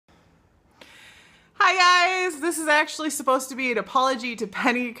Hi guys! This is actually supposed to be an apology to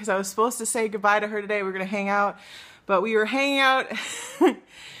Penny because I was supposed to say goodbye to her today. We were going to hang out, but we were hanging out.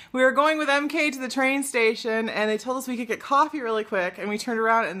 We were going with MK to the train station and they told us we could get coffee really quick, and we turned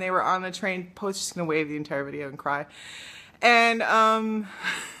around and they were on the train. Poet's just going to wave the entire video and cry. And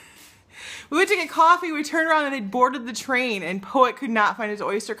we went to get coffee, we turned around and they'd boarded the train and Poet could not find his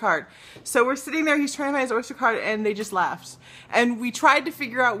Oyster card. So we're sitting there, he's trying to find his Oyster card and they just left. And we tried to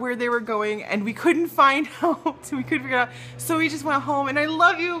figure out where they were going and we couldn't find out. So we couldn't figure out. So we just went home, and I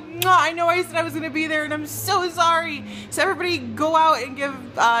love you. Mwah! I know I said I was going to be there and I'm so sorry. So everybody go out and give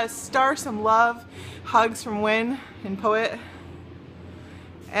Starr some love. Hugs from Wyn and Poet.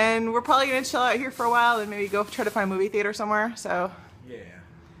 And we're probably going to chill out here for a while and maybe go try to find a movie theater somewhere. So yeah.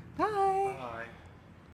 bye. Bye.